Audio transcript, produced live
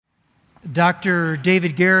Dr.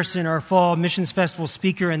 David Garrison, our Fall Missions Festival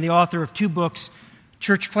speaker and the author of 2 books,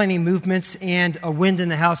 Church Planting Movements and A Wind in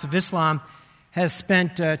the House of Islam, has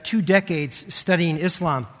spent 2 decades studying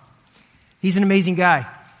Islam. He's an amazing guy.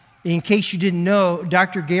 In case you didn't know,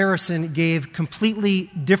 Dr. Garrison gave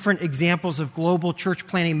completely different examples of global church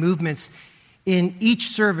planting movements in each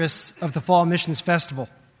service of the Fall Missions Festival.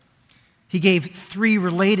 He gave 3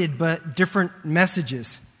 related but different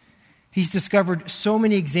messages. He's discovered so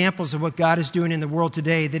many examples of what God is doing in the world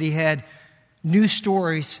today that he had new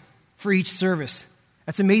stories for each service.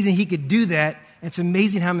 That's amazing he could do that. And it's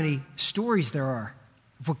amazing how many stories there are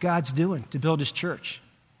of what God's doing to build his church.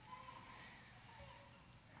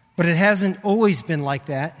 But it hasn't always been like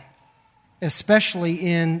that, especially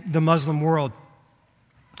in the Muslim world.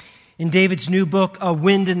 In David's new book, A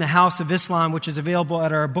Wind in the House of Islam, which is available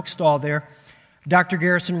at our bookstall there, Dr.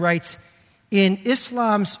 Garrison writes, in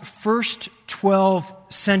Islam's first 12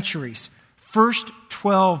 centuries,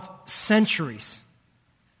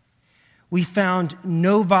 we found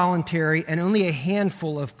no voluntary and only a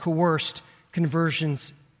handful of coerced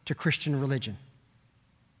conversions to Christian religion.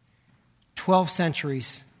 12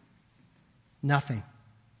 centuries, nothing.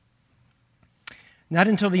 Not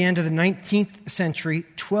until the end of the 19th century,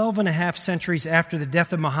 12 and a half centuries after the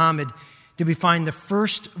death of Muhammad, did we find the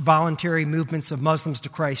first voluntary movements of Muslims to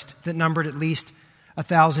Christ that numbered at least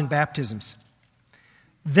 1,000 baptisms.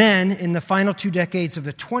 Then, in the final 2 decades of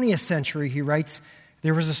the 20th century, he writes,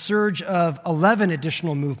 there was a surge of 11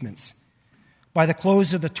 additional movements. By the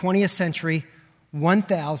close of the 20th century,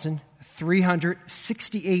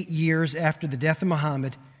 1,368 years after the death of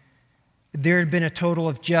Muhammad, there had been a total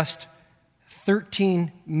of just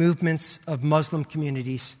 13 movements of Muslim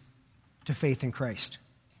communities to faith in Christ.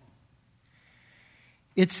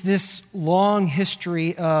 It's this long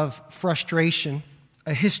history of frustration,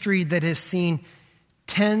 a history that has seen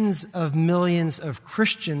tens of millions of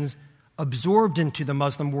Christians absorbed into the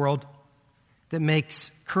Muslim world, that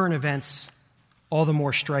makes current events all the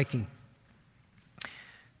more striking.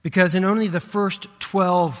 Because in only the first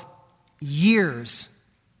 12 years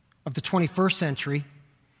of the 21st century,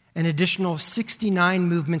 an additional 69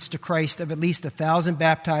 movements to Christ of at least 1,000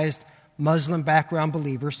 baptized Muslim background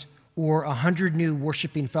believers or 100 new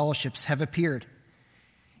worshiping fellowships have appeared.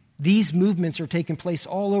 These movements are taking place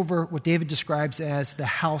all over what David describes as the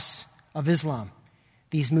House of Islam.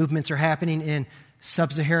 These movements are happening in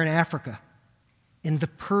sub-Saharan Africa, in the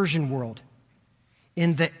Persian world,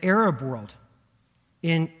 in the Arab world,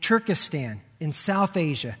 in Turkestan, in South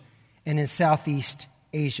Asia, and in Southeast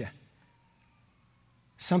Asia.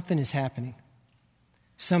 Something is happening.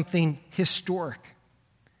 Something historic.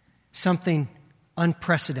 Something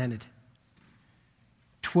unprecedented.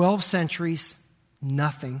 12 centuries,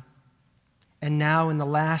 nothing. And now in the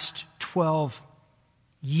last 12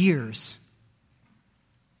 years,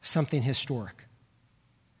 something historic.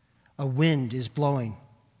 A wind is blowing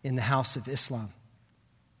in the house of Islam.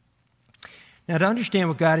 Now, to understand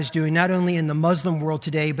what God is doing, not only in the Muslim world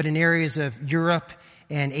today, but in areas of Europe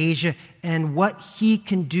and Asia, and what he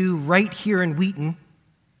can do right here in Wheaton,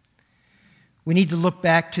 we need to look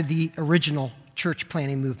back to the original church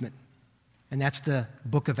planting movement, and that's the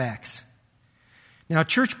book of Acts. Now,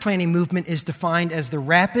 church planting movement is defined as the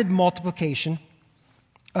rapid multiplication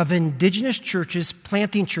of indigenous churches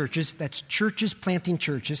planting churches, that's churches planting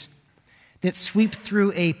churches, that sweep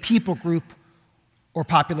through a people group or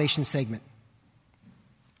population segment.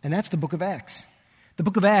 And that's the book of Acts. The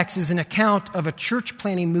book of Acts is an account of a church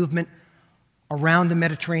planting movement around the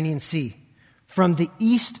Mediterranean Sea. From the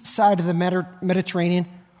east side of the Mediterranean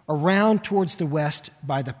around towards the west,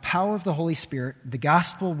 by the power of the Holy Spirit, the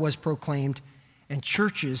gospel was proclaimed and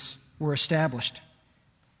churches were established.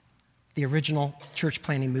 The original church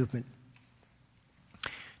planting movement.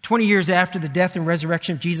 20 years after the death and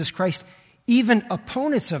resurrection of Jesus Christ, even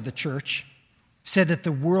opponents of the church said that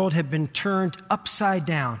the world had been turned upside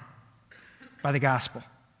down by the gospel.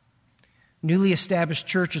 Newly established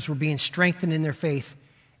churches were being strengthened in their faith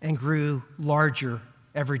and grew larger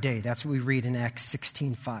every day. That's what we read in Acts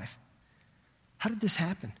 16:5. How did this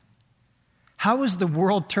happen? How was the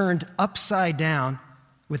world turned upside down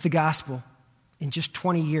with the gospel in just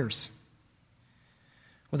 20 years?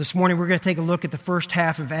 Well, this morning we're going to take a look at the first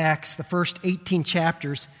half of Acts, the first 18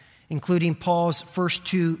 chapters, including Paul's first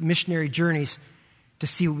 2 missionary journeys, to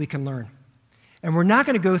see what we can learn. And we're not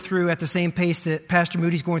going to go through at the same pace that Pastor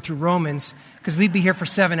Moody's going through Romans, because we'd be here for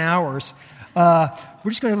 7 hours. We're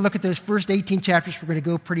just going to look at those first 18 chapters. We're going to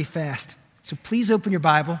go pretty fast. So please open your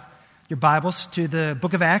Bibles to the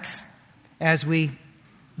book of Acts as we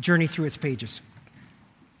journey through its pages.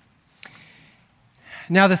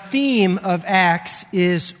 Now, the theme of Acts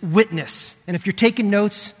is witness. And if you're taking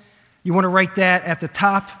notes, you want to write that at the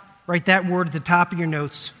top, write that word at the top of your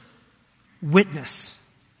notes. Witness.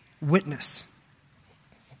 Witness.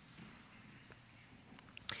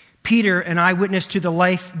 Peter, an eyewitness to the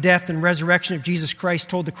life, death, and resurrection of Jesus Christ,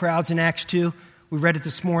 told the crowds in Acts 2, we read it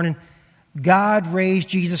this morning, God raised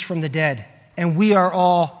Jesus from the dead, and we are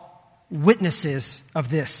all witnesses of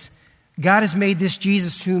this. God has made this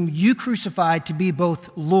Jesus whom you crucified to be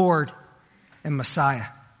both Lord and Messiah.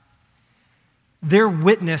 Their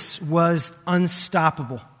witness was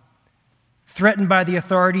unstoppable. Threatened by the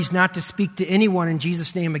authorities not to speak to anyone in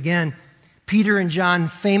Jesus' name again, Peter and John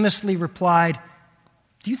famously replied,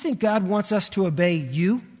 "Do you think God wants us to obey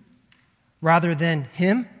you rather than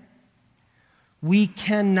him? We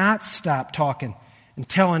cannot stop talking and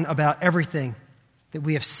telling about everything that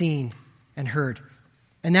we have seen and heard."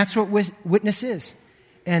 And that's what witness is,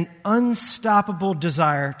 an unstoppable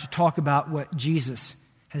desire to talk about what Jesus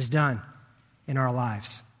has done in our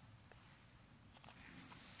lives.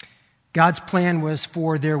 God's plan was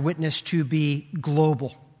for their witness to be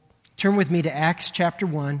global. Turn with me to Acts chapter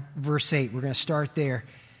 1, verse 8. We're going to start there.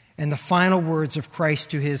 And the final words of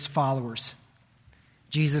Christ to his followers.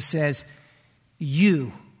 Jesus says,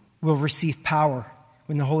 "You will receive power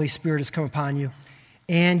when the Holy Spirit has come upon you,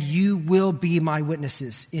 and you will be my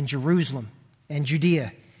witnesses in Jerusalem and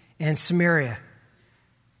Judea and Samaria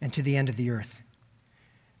and to the end of the earth."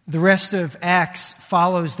 The rest of Acts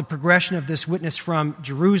follows the progression of this witness from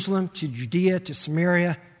Jerusalem to Judea to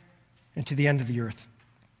Samaria and to the end of the earth.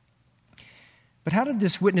 But how did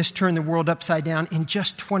this witness turn the world upside down in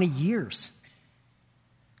just 20 years?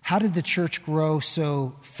 How did the church grow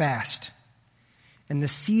so fast? And the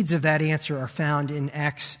seeds of that answer are found in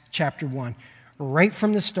Acts chapter 1. Right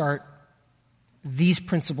from the start, these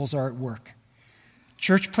principles are at work.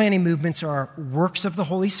 Church planting movements are works of the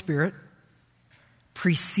Holy Spirit,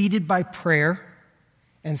 preceded by prayer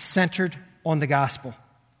and centered on the gospel.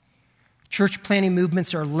 Church planting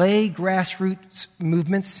movements are lay grassroots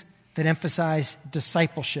movements that emphasize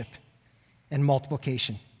discipleship and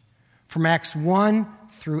multiplication. From Acts 1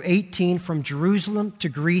 through 18, from Jerusalem to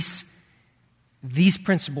Greece, these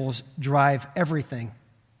principles drive everything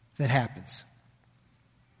that happens.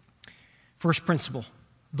 First principle,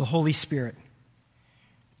 the Holy Spirit.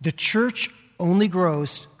 The church only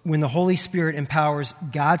grows when the Holy Spirit empowers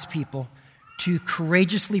God's people to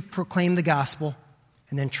courageously proclaim the gospel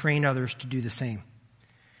and then train others to do the same.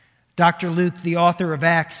 Dr. Luke, the author of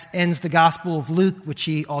Acts, ends the Gospel of Luke, which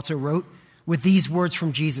he also wrote, with these words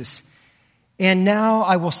from Jesus. "And now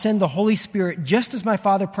I will send the Holy Spirit just as my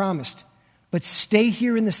Father promised, but stay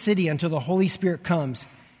here in the city until the Holy Spirit comes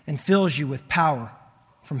and fills you with power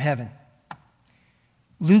from heaven."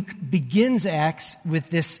 Luke begins Acts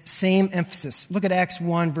with this same emphasis. Look at Acts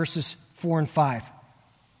 1, verses 4 and 5.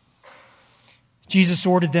 Jesus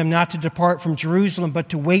ordered them not to depart from Jerusalem, but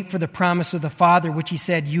to wait for the promise of the Father, which he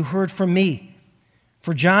said, "You heard from me.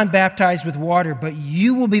 For John baptized with water, but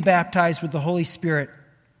you will be baptized with the Holy Spirit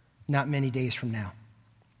not many days from now."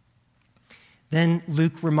 Then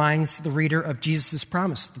Luke reminds the reader of Jesus'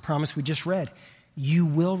 promise, the promise we just read. You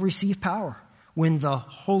will receive power when the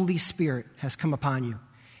Holy Spirit has come upon you,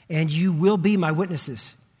 and you will be my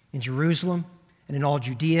witnesses in Jerusalem and in all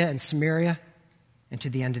Judea and Samaria and to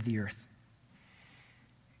the end of the earth.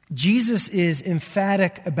 Jesus is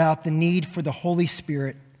emphatic about the need for the Holy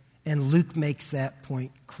Spirit, and Luke makes that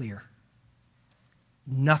point clear.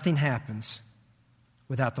 Nothing happens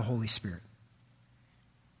without the Holy Spirit.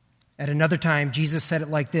 At another time, Jesus said it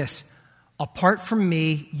like this: "Apart from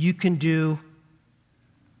me, you can do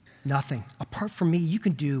nothing." Apart from me, you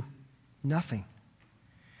can do nothing.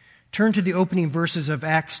 Turn to the opening verses of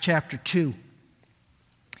Acts chapter 2.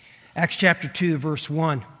 Acts chapter 2, verse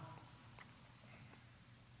 1.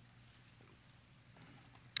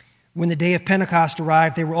 When the day of Pentecost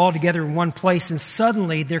arrived, they were all together in one place, and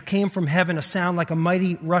suddenly there came from heaven a sound like a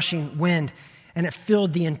mighty rushing wind, and it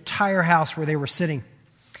filled the entire house where they were sitting.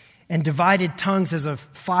 And divided tongues as of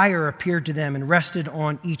fire appeared to them and rested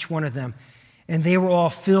on each one of them. And they were all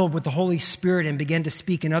filled with the Holy Spirit and began to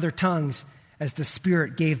speak in other tongues as the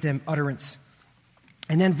Spirit gave them utterance.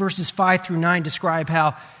 And then verses 5 through 9 describe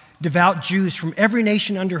how devout Jews from every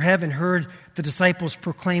nation under heaven heard the disciples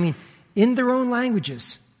proclaiming in their own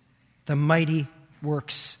languages the mighty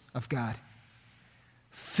works of God.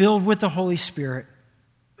 Filled with the Holy Spirit,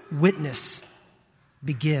 witness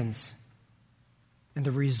begins. And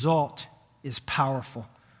the result is powerful.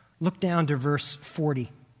 Look down to verse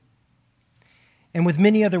 40. And with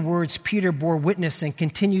many other words, Peter bore witness and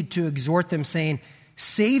continued to exhort them, saying,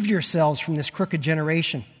 "Save yourselves from this crooked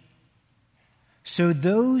generation." So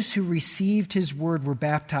those who received his word were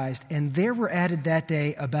baptized, and there were added that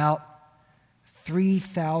day about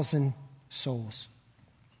 3,000 souls.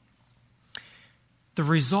 The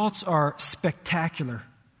results are spectacular.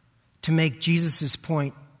 To make Jesus'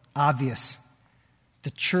 point obvious, the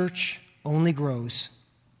church only grows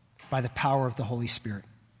by the power of the Holy Spirit.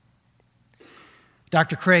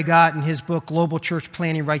 Dr. Craig Ott, in his book, Global Church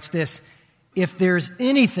Planning, writes this: if there's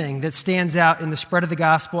anything that stands out in the spread of the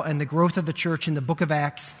gospel and the growth of the church in the book of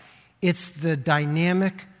Acts, it's the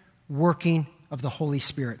dynamic working of the Holy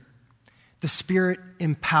Spirit. The Spirit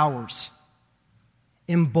empowers,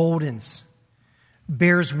 emboldens,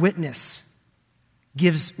 bears witness,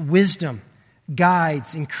 gives wisdom,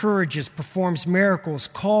 guides, encourages, performs miracles,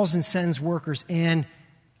 calls and sends workers, and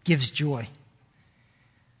gives joy.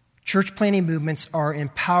 Church planting movements are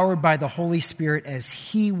empowered by the Holy Spirit as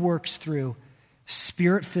He works through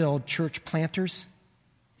Spirit-filled church planters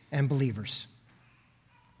and believers.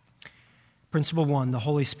 Principle 1, the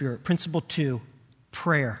Holy Spirit. Principle 2,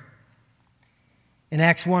 prayer. In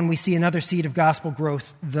Acts 1, we see another seed of gospel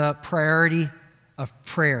growth, the priority of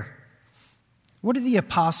prayer. What do the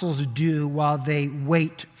apostles do while they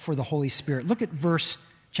wait for the Holy Spirit? Look at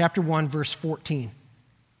chapter 1, verse 14.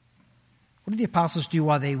 What do the apostles do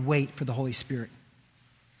while they wait for the Holy Spirit?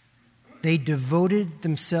 They devoted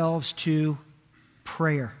themselves to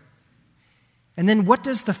prayer. And then what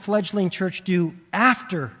does the fledgling church do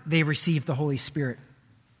after they receive the Holy Spirit?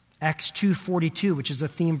 Acts 2:42, which is a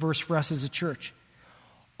theme verse for us as a church.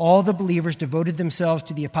 All the believers devoted themselves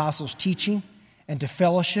to the apostles' teaching and to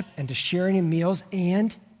fellowship and to sharing in meals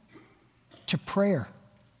and to prayer.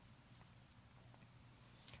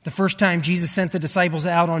 The first time Jesus sent the disciples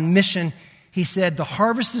out on mission, he said, "The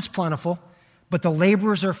harvest is plentiful, but the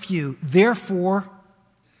laborers are few. Therefore,"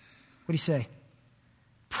 what did he say?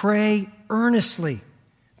 "Pray earnestly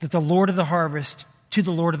that the Lord of the harvest,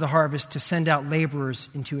 to send out laborers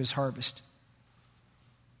into his harvest."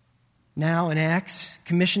 Now in Acts,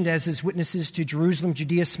 commissioned as his witnesses to Jerusalem,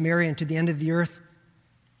 Judea, Samaria, and to the end of the earth,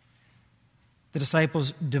 the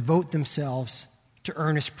disciples devote themselves to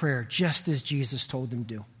earnest prayer, just as Jesus told them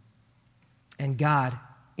to. And God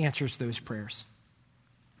answers those prayers.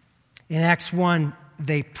 In Acts 1,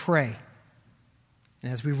 they pray.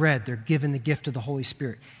 And as we read, they're given the gift of the Holy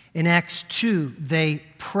Spirit. In Acts 2, they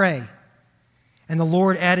pray. And the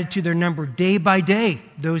Lord added to their number day by day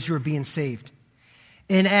those who are being saved.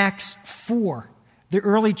 In Acts 4, the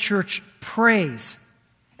early church prays,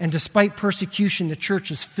 and despite persecution, the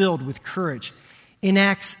church is filled with courage. In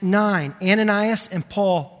Acts 9, Ananias and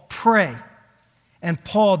Paul pray, and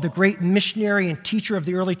Paul, the great missionary and teacher of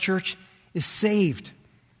the early church, is saved.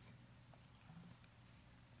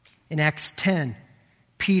 In Acts 10,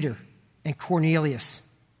 Peter and Cornelius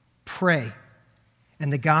pray,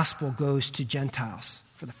 and the gospel goes to Gentiles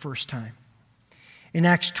for the first time. In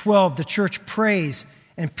Acts 12, the church prays,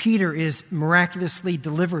 and Peter is miraculously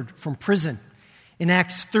delivered from prison. In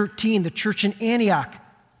Acts 13, the church in Antioch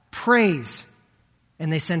prays,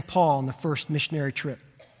 and they send Paul on the first missionary trip.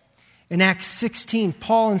 In Acts 16,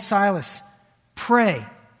 Paul and Silas pray,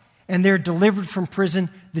 and they're delivered from prison.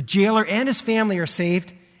 The jailer and his family are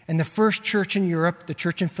saved, and the first church in Europe, the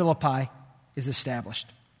church in Philippi, is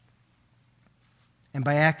established. And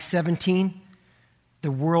by Acts 17,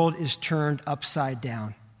 the world is turned upside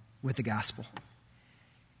down with the gospel.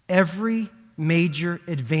 Every major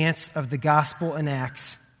advance of the gospel in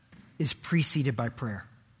Acts is preceded by prayer.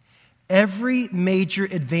 Every major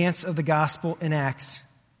advance of the gospel in Acts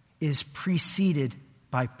is preceded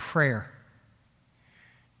by prayer.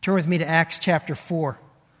 Turn with me to Acts chapter 4.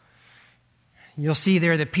 You'll see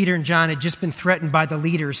there that Peter and John had just been threatened by the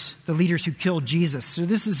leaders who killed Jesus. So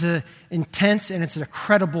this is an intense and it's a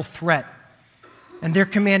credible threat. And they're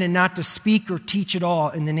commanded not to speak or teach at all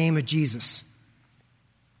in the name of Jesus.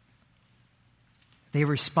 They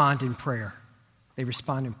respond in prayer.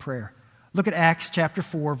 Look at Acts chapter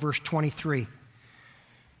 4, verse 23.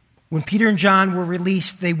 When Peter and John were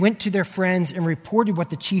released, they went to their friends and reported what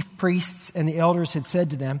the chief priests and the elders had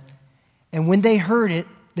said to them. And when they heard it,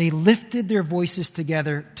 they lifted their voices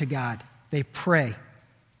together to God. They pray.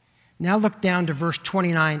 Now look down to verse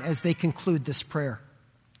 29 as they conclude this prayer.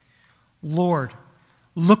 Lord,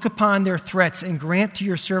 look upon their threats and grant to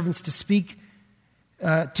your servants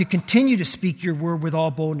to continue to speak your word with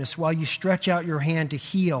all boldness while you stretch out your hand to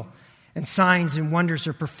heal, and signs and wonders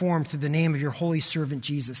are performed through the name of your holy servant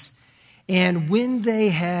Jesus. And when they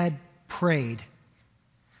had prayed,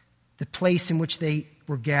 the place in which they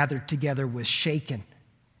were gathered together was shaken,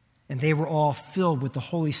 and they were all filled with the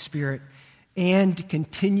Holy Spirit and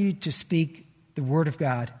continued to speak the word of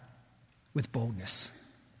God with boldness.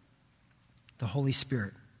 the Holy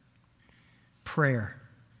Spirit. Prayer.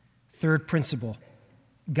 Third principle,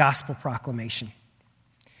 gospel proclamation.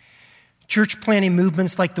 Church planting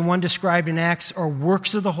movements like the one described in Acts are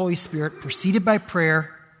works of the Holy Spirit preceded by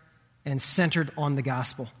prayer and centered on the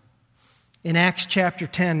gospel. In Acts chapter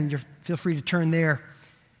 10, feel free to turn there,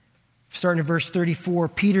 starting at verse 34,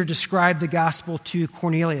 Peter described the gospel to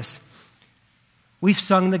Cornelius. We've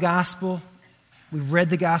sung the gospel. We've read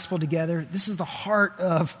the gospel together. This is the heart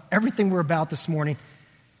of everything we're about this morning.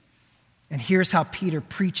 And here's how Peter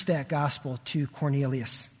preached that gospel to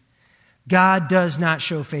Cornelius. God does not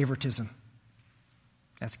show favoritism.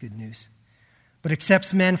 That's good news. But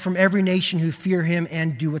accepts men from every nation who fear him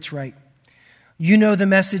and do what's right. You know the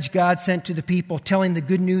message God sent to the people, telling the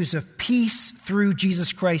good news of peace through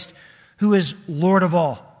Jesus Christ, who is Lord of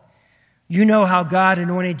all. You know how God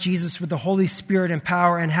anointed Jesus with the Holy Spirit and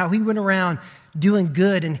power, and how he went around doing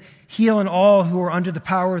good and healing all who were under the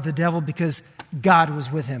power of the devil because God was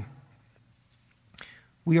with him.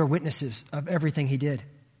 We are witnesses of everything he did.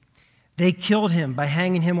 They killed him by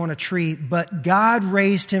hanging him on a tree, but God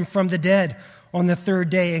raised him from the dead on the third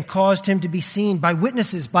day and caused him to be seen by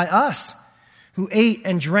witnesses, by us, who ate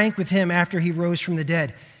and drank with him after he rose from the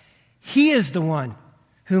dead. He is the one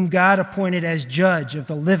whom God appointed as judge of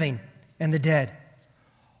the living and the dead.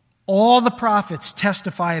 All the prophets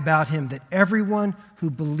testify about him that everyone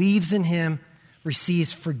who believes in him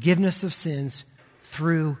receives forgiveness of sins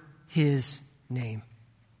through his name.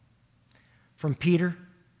 From Peter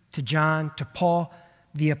to John to Paul,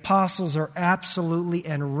 the apostles are absolutely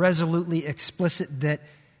and resolutely explicit that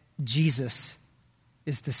Jesus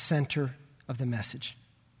is the center of the message.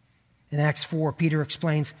 In Acts 4, Peter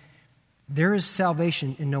explains, there is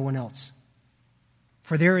salvation in no one else.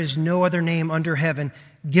 For there is no other name under heaven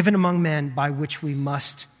given among men by which we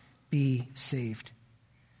must be saved.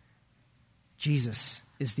 Jesus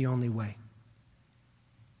is the only way.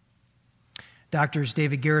 Doctors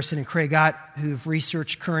David Garrison and Craig Ott, who've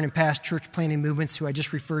researched current and past church planting movements, who I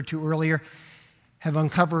just referred to earlier, have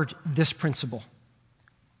uncovered this principle.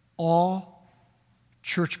 All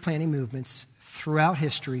church planting movements throughout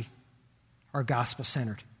history are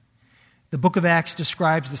gospel-centered. The book of Acts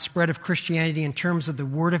describes the spread of Christianity in terms of the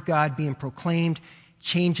Word of God being proclaimed,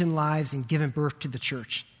 changing lives, and giving birth to the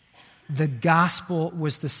church. The gospel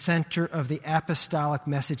was the center of the apostolic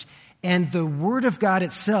message, and the Word of God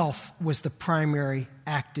itself was the primary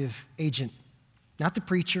active agent, not the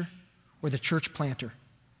preacher or the church planter.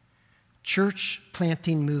 Church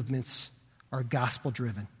planting movements are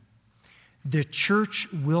gospel-driven. The church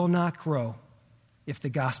will not grow if the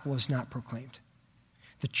gospel is not proclaimed.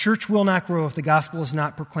 The church will not grow if the gospel is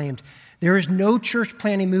not proclaimed. There is no church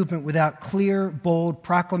planting movement without clear, bold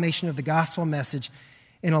proclamation of the gospel message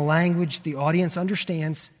in a language the audience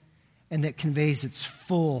understands and that conveys its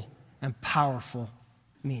full and powerful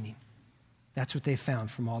meaning. That's what they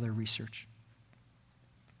found from all their research.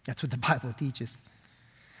 That's what the Bible teaches.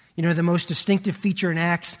 You know, the most distinctive feature in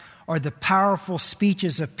Acts are the powerful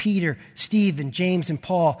speeches of Peter, Stephen, James, and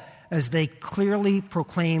Paul as they clearly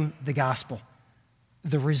proclaim the gospel.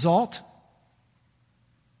 The result?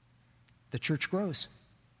 The church grows.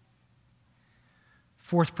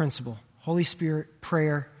 Fourth principle, Holy Spirit,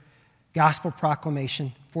 prayer, gospel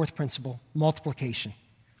proclamation. Fourth principle, multiplication.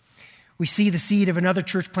 We see the seed of another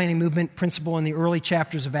church planting movement principle in the early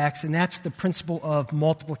chapters of Acts, and that's the principle of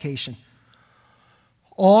multiplication.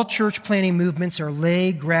 All church planting movements are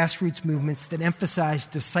lay grassroots movements that emphasize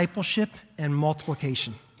discipleship and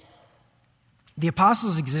multiplication. The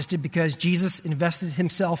apostles existed because Jesus invested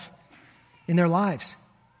himself in their lives.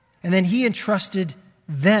 And then he entrusted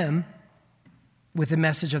them with the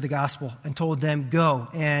message of the gospel and told them, go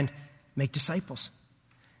and make disciples.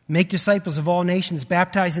 Make disciples of all nations,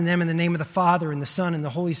 baptizing them in the name of the Father and the Son and the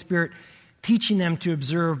Holy Spirit, teaching them to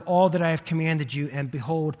observe all that I have commanded you, and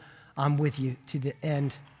behold, I'm with you to the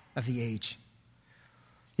end of the age.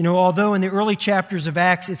 You know, although in the early chapters of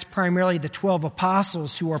Acts, it's primarily the 12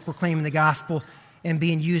 apostles who are proclaiming the gospel and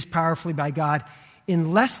being used powerfully by God,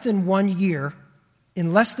 in less than 1 year,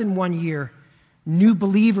 new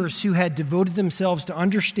believers who had devoted themselves to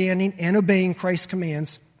understanding and obeying Christ's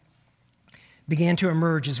commands began to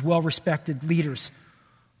emerge as well-respected leaders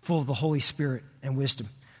full of the Holy Spirit and wisdom.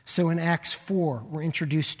 So in Acts 4, we're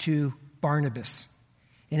introduced to Barnabas.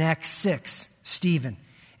 In Acts 6, Stephen.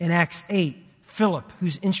 In Acts 8, Philip,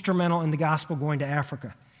 who's instrumental in the gospel going to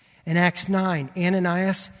Africa. In Acts 9,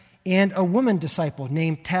 Ananias and a woman disciple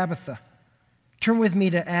named Tabitha. Turn with me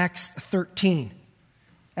to Acts 13.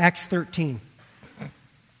 Acts 13.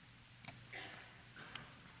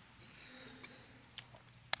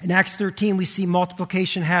 In Acts 13, we see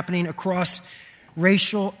multiplication happening across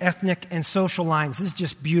racial, ethnic, and social lines. This is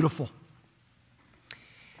just beautiful.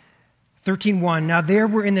 13:1, now there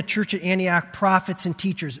were in the church at Antioch prophets and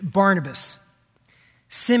teachers, Barnabas,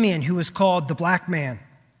 Simeon, who was called the Black Man,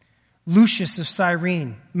 Lucius of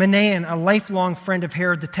Cyrene, Manaen, a lifelong friend of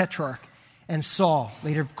Herod the Tetrarch, and Saul,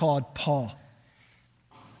 later called Paul.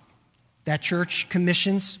 That church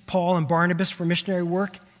commissions Paul and Barnabas for missionary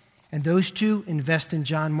work, and those two invest in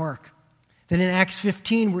John Mark. Then in Acts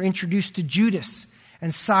 15, we're introduced to Judas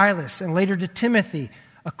and Silas, and later to Timothy,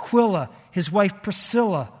 Aquila, his wife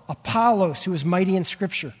Priscilla, Apollos, who was mighty in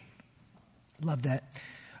Scripture. Love that.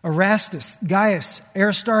 Erastus, Gaius,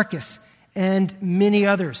 Aristarchus, and many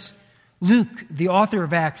others. Luke, the author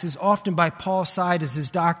of Acts, is often by Paul's side as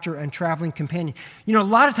his doctor and traveling companion. You know, a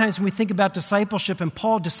lot of times when we think about discipleship and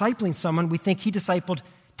Paul discipling someone, we think he discipled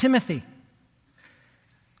Timothy.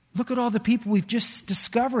 Look at all the people we've just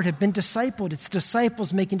discovered have been discipled. It's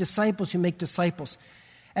disciples making disciples who make disciples.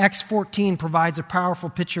 Acts 14 provides a powerful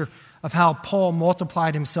picture of how Paul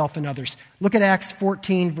multiplied himself in others. Look at Acts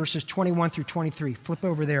 14, verses 21 through 23. Flip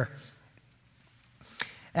over there.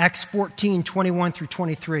 Acts 14, 21 through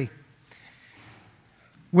 23.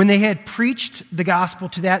 When they had preached the gospel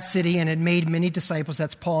to that city and had made many disciples,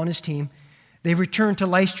 that's Paul and his team, they returned to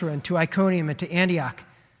Lystra and to Iconium and to Antioch,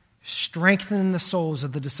 strengthening the souls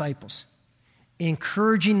of the disciples,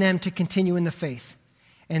 encouraging them to continue in the faith,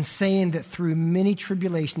 and saying that through many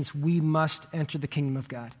tribulations we must enter the kingdom of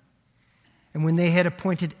God. And when they had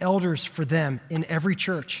appointed elders for them in every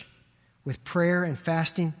church, with prayer and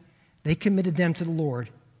fasting, they committed them to the Lord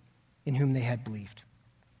in whom they had believed.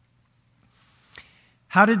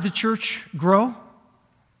 How did the church grow?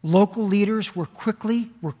 Local leaders were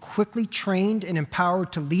quickly trained and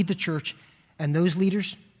empowered to lead the church, and those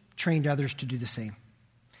leaders trained others to do the same.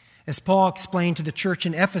 As Paul explained to the church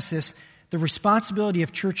in Ephesus, the responsibility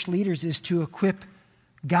of church leaders is to equip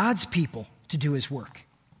God's people to do his work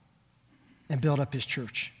and build up his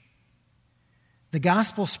church. The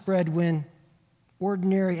gospel spread when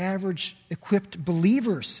ordinary, average, equipped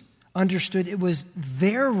believers understood it was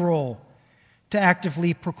their role to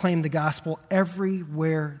actively proclaim the gospel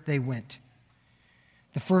everywhere they went.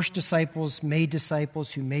 The first disciples made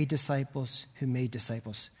disciples who made disciples who made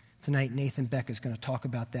disciples. Tonight, Nathan Beck is going to talk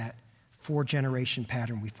about that 4-generation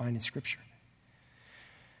pattern we find in Scripture.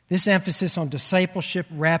 This emphasis on discipleship,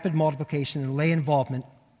 rapid multiplication, and lay involvement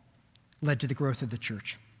led to the growth of the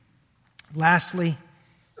church. Lastly,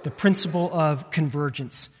 the principle of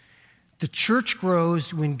convergence. The church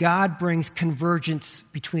grows when God brings convergence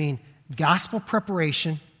between gospel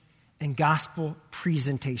preparation and gospel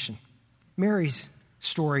presentation. Mary's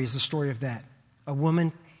story is the story of that. A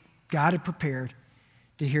woman God had prepared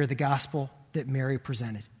to hear the gospel that Mary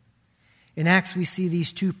presented. In Acts, we see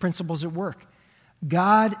these two principles at work.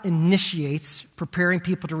 God initiates preparing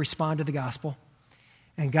people to respond to the gospel,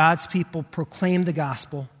 and God's people proclaim the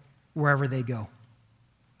gospel wherever they go.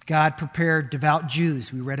 God prepared devout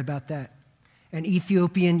Jews. We read about that. An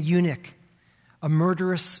Ethiopian eunuch, a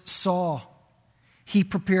murderous Saul. He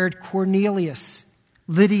prepared Cornelius,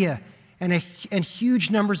 Lydia, and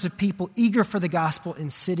huge numbers of people eager for the gospel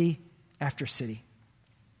in city after city.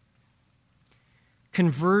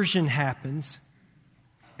 Conversion happens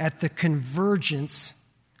at the convergence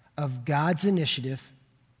of God's initiative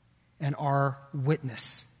and our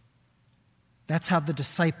witness. That's how the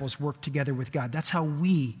disciples work together with God. That's how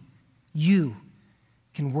you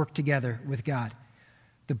can work together with God.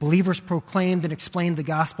 The believers proclaimed and explained the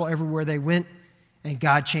gospel everywhere they went, and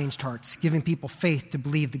God changed hearts, giving people faith to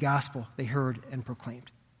believe the gospel they heard and proclaimed.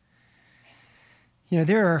 You know,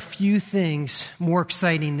 there are a few things more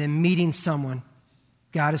exciting than meeting someone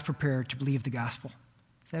God has prepared to believe the gospel.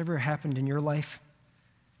 Has that ever happened in your life?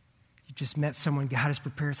 You just met someone God has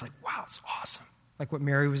prepared. It's like, wow, it's awesome. Like what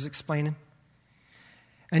Mary was explaining.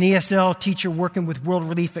 An ESL teacher working with World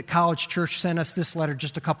Relief at College Church sent us this letter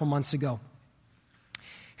just a couple months ago.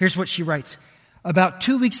 Here's what she writes. About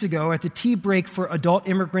 2 weeks ago, at the tea break for adult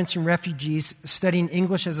immigrants and refugees studying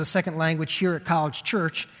English as a second language here at College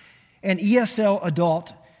Church, an ESL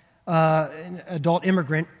adult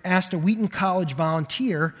immigrant asked a Wheaton College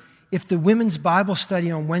volunteer if the women's Bible study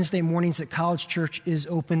on Wednesday mornings at College Church is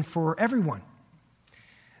open for everyone.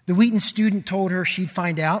 The Wheaton student told her she'd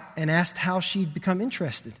find out and asked how she'd become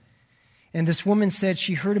interested. And this woman said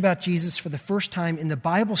she heard about Jesus for the first time in the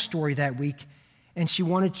Bible story that week, and she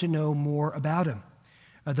wanted to know more about him.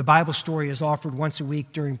 The Bible story is offered once a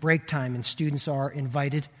week during break time, and students are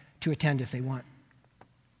invited to attend if they want.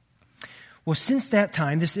 Well, since that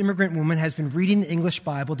time, this immigrant woman has been reading the English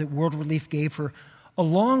Bible that World Relief gave her,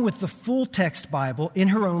 along with the full text Bible in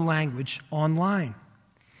her own language online.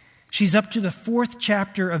 She's up to the 4th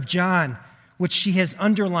chapter of John, which she has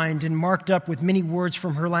underlined and marked up with many words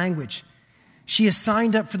from her language. She has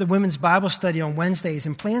signed up for the women's Bible study on Wednesdays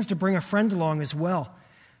and plans to bring a friend along as well.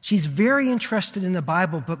 She's very interested in the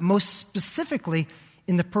Bible, but most specifically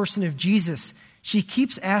in the person of Jesus. She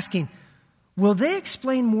keeps asking, will they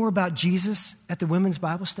explain more about Jesus at the women's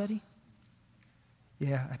Bible study?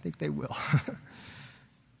 Yeah, I think they will.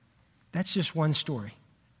 That's just one story.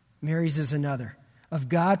 Mary's is another, of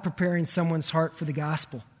God preparing someone's heart for the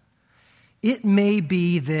gospel. It may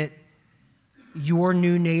be that your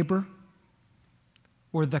new neighbor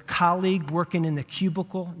or the colleague working in the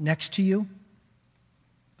cubicle next to you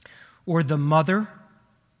or the mother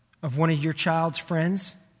of one of your child's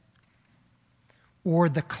friends or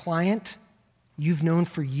the client you've known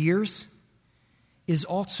for years is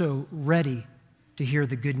also ready to hear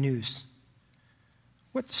the good news.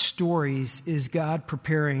 What stories is God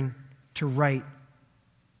preparing to write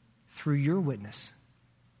through your witness?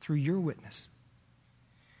 Through your witness.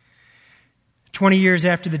 20 years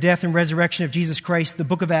after the death and resurrection of Jesus Christ, the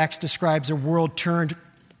book of Acts describes a world turned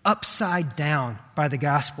upside down by the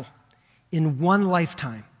gospel. In one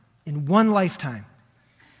lifetime,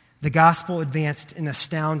 the gospel advanced in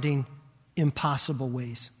astounding, impossible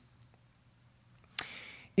ways.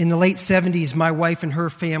 In the late 70s, my wife and her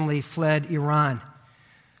family fled Iran.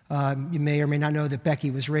 You may or may not know that Becky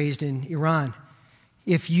was raised in Iran.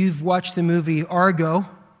 If you've watched the movie Argo,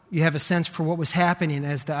 you have a sense for what was happening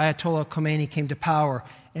as the Ayatollah Khomeini came to power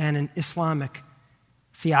and an Islamic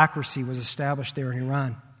theocracy was established there in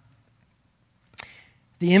Iran.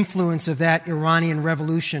 The influence of that Iranian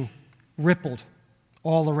revolution rippled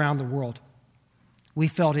all around the world. We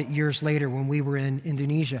felt it years later when we were in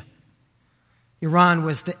Indonesia. Iran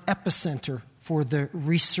was the epicenter for the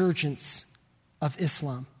resurgence of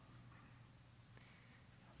Islam.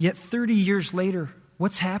 Yet 30 years later,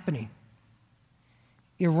 what's happening?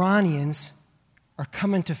 Iranians are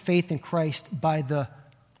coming to faith in Christ by the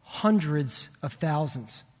hundreds of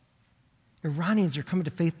thousands. Iranians are coming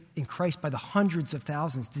to faith in Christ by the hundreds of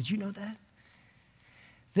thousands. Did you know that?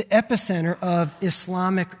 The epicenter of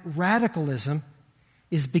Islamic radicalism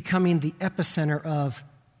is becoming the epicenter of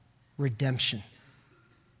redemption.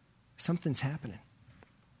 Something's happening.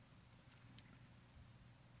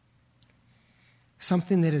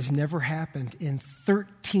 Something that has never happened in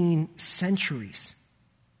 13 centuries.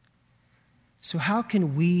 So how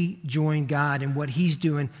can we join God in what He's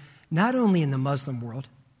doing, not only in the Muslim world,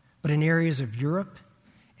 but in areas of Europe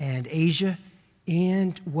and Asia,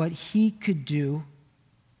 and what He could do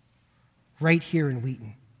right here in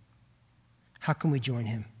Wheaton? How can we join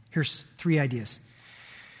Him? Here's 3 ideas.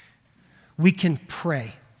 We can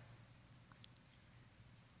pray.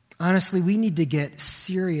 Honestly, we need to get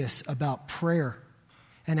serious about prayer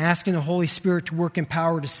and asking the Holy Spirit to work in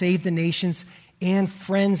power to save the nations and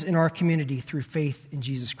friends in our community through faith in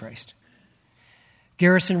Jesus Christ.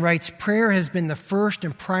 Garrison writes, prayer has been the first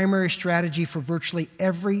and primary strategy for virtually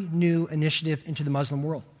every new initiative into the Muslim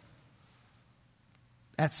world.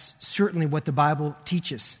 That's certainly what the Bible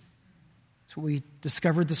teaches. That's what we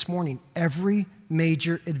discovered this morning. Every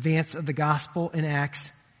major advance of the gospel in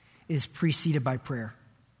Acts is preceded by prayer.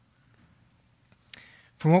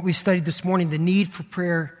 From what we studied this morning, the need for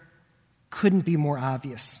prayer couldn't be more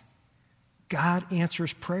obvious. God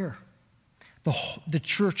answers prayer. The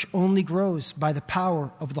church only grows by the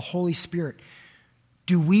power of the Holy Spirit.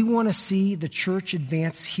 Do we want to see the church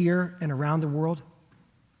advance here and around the world?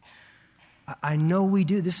 I know we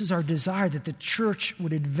do. This is our desire, that the church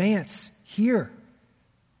would advance here.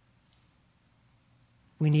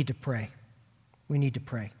 We need to pray. We need to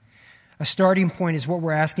pray. A starting point is what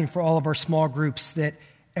we're asking for all of our small groups, that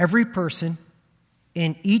every person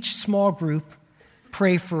in each small group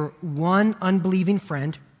pray for one unbelieving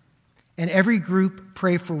friend, and every group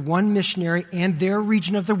pray for one missionary and their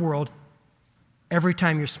region of the world every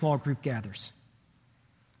time your small group gathers.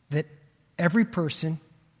 That every person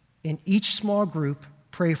in each small group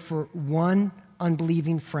pray for one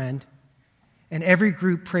unbelieving friend, and every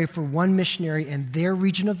group pray for one missionary and their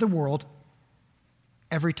region of the world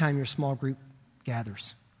every time your small group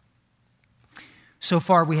gathers. So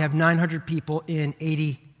far, we have 900 people in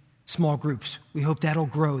 80 small groups. We hope that'll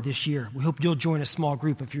grow this year. We hope you'll join a small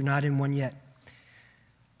group if you're not in one yet.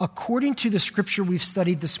 According to the scripture we've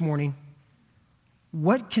studied this morning,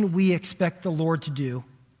 what can we expect the Lord to do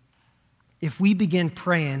if we begin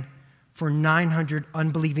praying for 900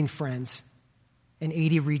 unbelieving friends in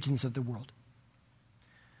 80 regions of the world?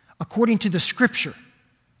 According to the scripture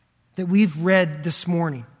that we've read this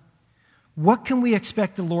morning, what can we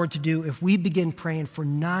expect the Lord to do if we begin praying for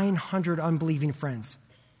 900 unbelieving friends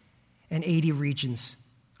in 80 regions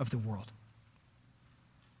of the world.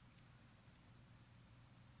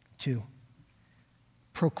 2,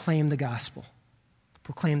 proclaim the gospel.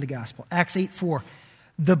 Proclaim the gospel. Acts 8:4.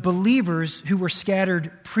 The believers who were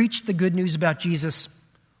scattered preached the good news about Jesus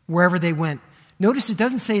wherever they went. Notice it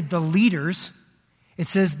doesn't say the leaders. It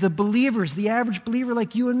says the believers, the average believer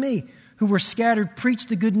like you and me, who were scattered, preached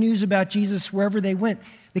the good news about Jesus wherever they went.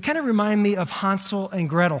 They kind of remind me of Hansel and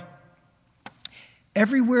Gretel.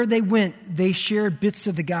 Everywhere they went, they shared bits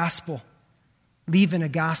of the gospel, leaving a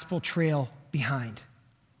gospel trail behind.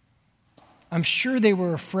 I'm sure they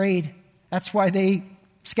were afraid. That's why they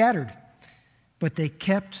scattered. But they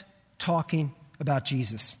kept talking about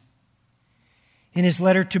Jesus. In his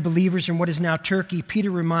letter to believers in what is now Turkey, Peter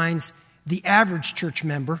reminds the average church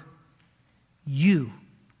member, you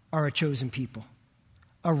are a chosen people,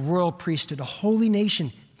 a royal priesthood, a holy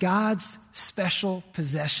nation, God's special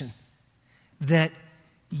possession, that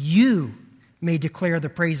you may declare the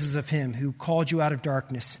praises of him who called you out of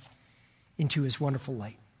darkness into his wonderful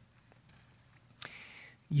light.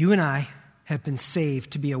 You and I have been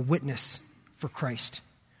saved to be a witness for Christ.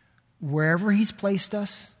 Wherever he's placed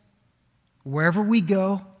us, wherever we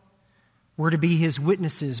go, we're to be his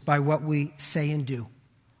witnesses by what we say and do.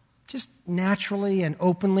 Just naturally and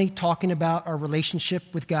openly talking about our relationship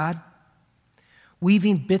with God,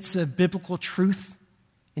 weaving bits of biblical truth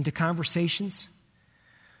into conversations,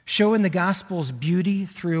 showing the gospel's beauty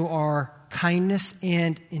through our kindness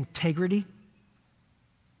and integrity,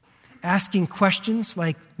 asking questions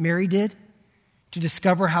like Mary did to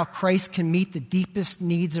discover how Christ can meet the deepest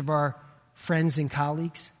needs of our friends and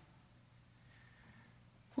colleagues.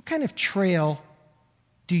 What kind of trail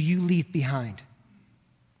do you leave behind?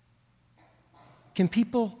 Can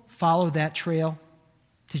people follow that trail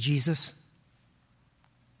to Jesus?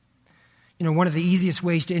 You know, one of the easiest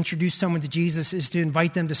ways to introduce someone to Jesus is to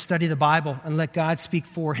invite them to study the Bible and let God speak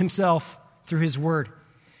for himself through his word.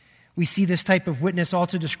 We see this type of witness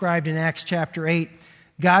also described in Acts chapter 8.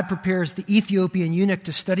 God prepares the Ethiopian eunuch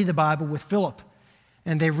to study the Bible with Philip.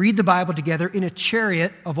 And they read the Bible together in a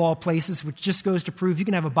chariot of all places, which just goes to prove you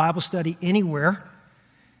can have a Bible study anywhere.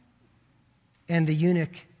 And the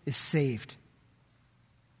eunuch is saved.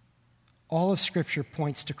 All of Scripture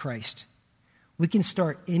points to Christ. We can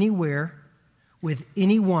start anywhere with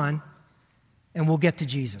anyone, and we'll get to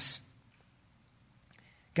Jesus.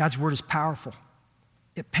 God's word is powerful.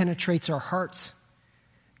 It penetrates our hearts.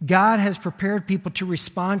 God has prepared people to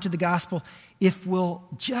respond to the gospel if we'll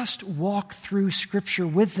just walk through Scripture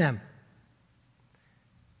with them.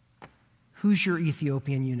 Who's your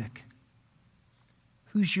Ethiopian eunuch?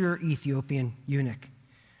 Who's your Ethiopian eunuch?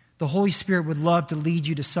 The Holy Spirit would love to lead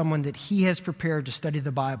you to someone that he has prepared to study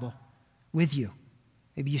the Bible with you.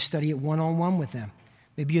 Maybe you study it one-on-one with them.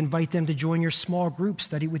 Maybe you invite them to join your small group,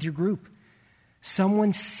 study with your group.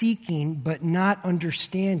 Someone seeking but not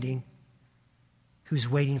understanding who's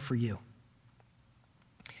waiting for you.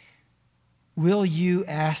 Will you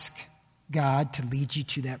ask God to lead you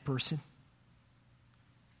to that person?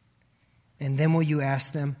 And then will you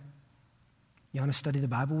ask them, you want to study the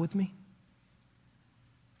Bible with me?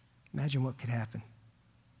 Imagine what could happen.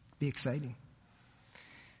 It'd be exciting.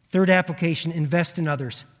 Third application, invest in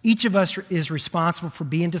others. Each of us is responsible for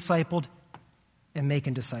being discipled and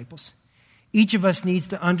making disciples. Each of us needs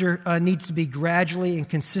to be gradually and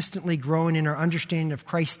consistently growing in our understanding of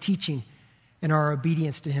Christ's teaching and our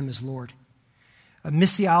obedience to him as Lord. A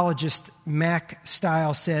missiologist, Mack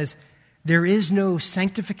Stiles, says, there is no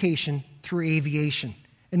sanctification through aviation.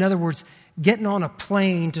 In other words, getting on a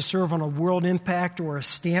plane to serve on a World Impact or a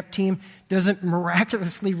stamp team doesn't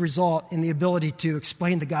miraculously result in the ability to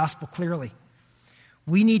explain the gospel clearly.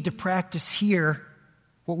 We need to practice here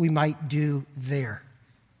what we might do there.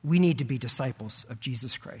 We need to be disciples of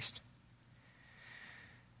Jesus Christ.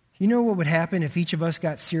 You know what would happen if each of us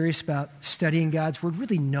got serious about studying God's word,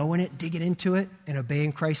 really knowing it, digging into it, and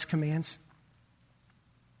obeying Christ's commands?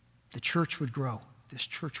 The church would grow. This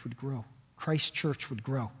church would grow. Christ's church would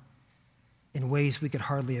grow in ways we could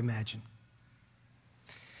hardly imagine.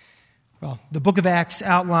 Well, the book of Acts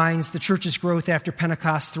outlines the church's growth after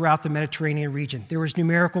Pentecost throughout the Mediterranean region. There was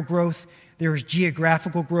numerical growth. There was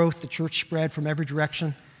geographical growth. The church spread from every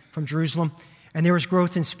direction from Jerusalem. And there was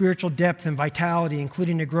growth in spiritual depth and vitality,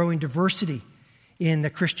 including a growing diversity in the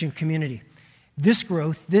Christian community. This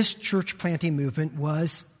growth, this church planting movement,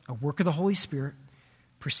 was a work of the Holy Spirit,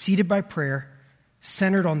 preceded by prayer,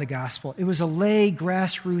 centered on the gospel. It was a lay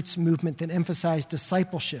grassroots movement that emphasized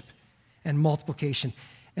discipleship and multiplication.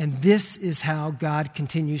 And this is how God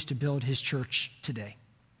continues to build his church today.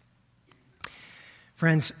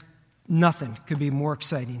 Friends, nothing could be more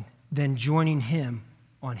exciting than joining him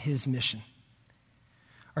on his mission.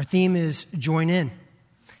 Our theme is Join In.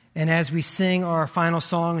 And as we sing our final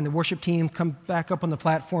song and the worship team come back up on the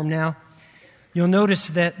platform now, you'll notice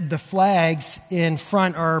that the flags in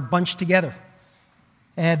front are bunched together.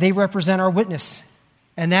 They represent our witness.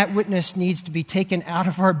 And that witness needs to be taken out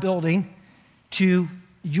of our building to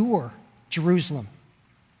your Jerusalem,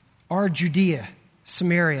 our Judea,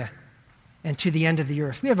 Samaria, and to the end of the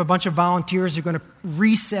earth. We have a bunch of volunteers who are going to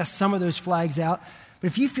recess some of those flags out. But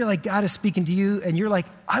if you feel like God is speaking to you and you're like,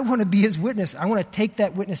 I want to be his witness, I want to take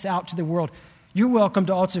that witness out to the world, you're welcome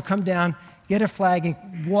to also come down, get a flag,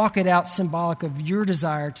 and walk it out symbolic of your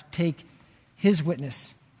desire to take his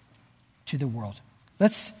witness to the world.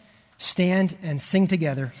 Let's stand and sing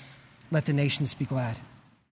together. Let the nations be glad.